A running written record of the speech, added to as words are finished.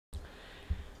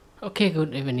Okay,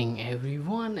 good evening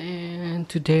everyone, and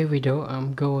today video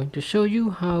I'm going to show you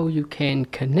how you can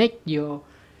connect your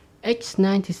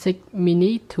X96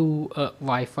 Mini to a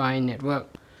Wi-Fi network.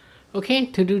 Okay,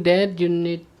 to do that you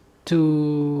need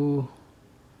to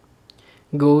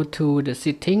go to the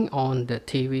setting on the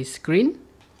TV screen.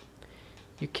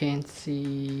 You can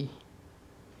see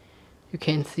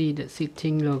the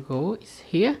setting logo is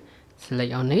here.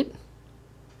 Select on it,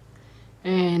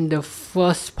 and the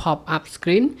first pop-up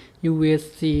screen you will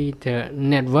see the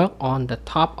network on the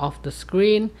top of the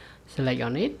screen. Select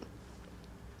on it,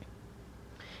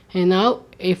 and now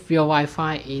if your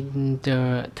Wi-Fi in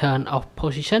the turn off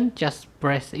position, just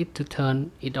press it to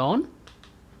turn it on,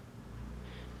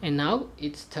 and now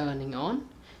it's turning on.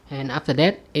 And after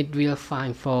that it will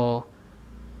find for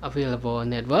available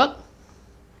network.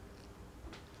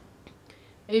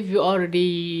 If you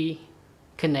already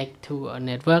connect to a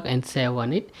network and save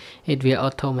on it, it will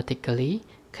automatically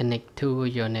connect to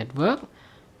your network.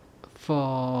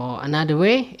 For another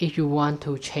way, if you want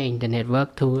to change the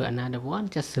network to another one,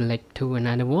 just select to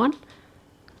another one,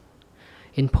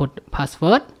 input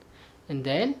password, and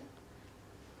then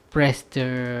press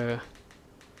the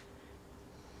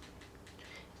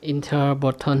enter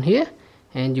button here,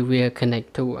 and you will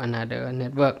connect to another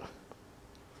network.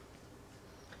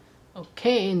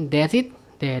 Okay, and that's it.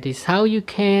 That is how you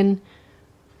can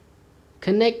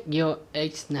connect your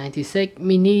X96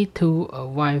 Mini to a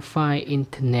Wi-Fi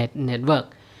internet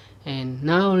network. And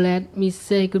now let me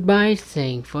say goodbye.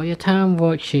 Thanks for your time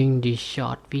watching this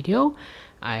short video.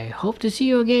 I hope to see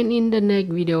you again in the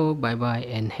next video. Bye bye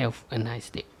and have a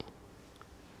nice day.